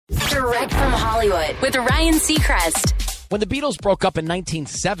Direct from Hollywood with Ryan Seacrest. When the Beatles broke up in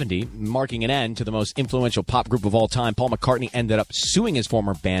 1970, marking an end to the most influential pop group of all time, Paul McCartney ended up suing his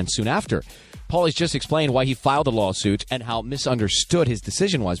former band soon after. Paul has just explained why he filed the lawsuit and how misunderstood his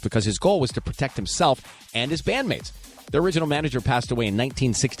decision was, because his goal was to protect himself and his bandmates. The original manager passed away in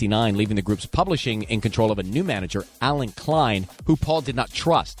 1969, leaving the group's publishing in control of a new manager, Alan Klein, who Paul did not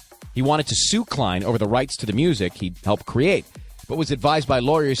trust. He wanted to sue Klein over the rights to the music he helped create, but was advised by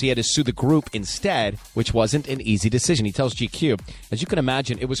lawyers he had to sue the group instead, which wasn't an easy decision. He tells GQ, as you can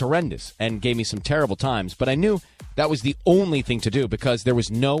imagine, it was horrendous and gave me some terrible times, but I knew that was the only thing to do because there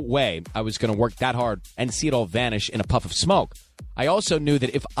was no way I was going to work that hard and see it all vanish in a puff of smoke. I also knew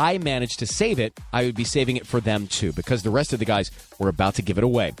that if I managed to save it, I would be saving it for them too, because the rest of the guys were about to give it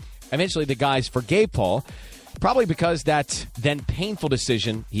away. Eventually, the guys forgave Paul, probably because that then painful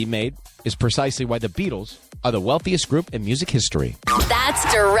decision he made is precisely why the Beatles are the wealthiest group in music history.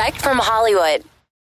 That's direct from Hollywood.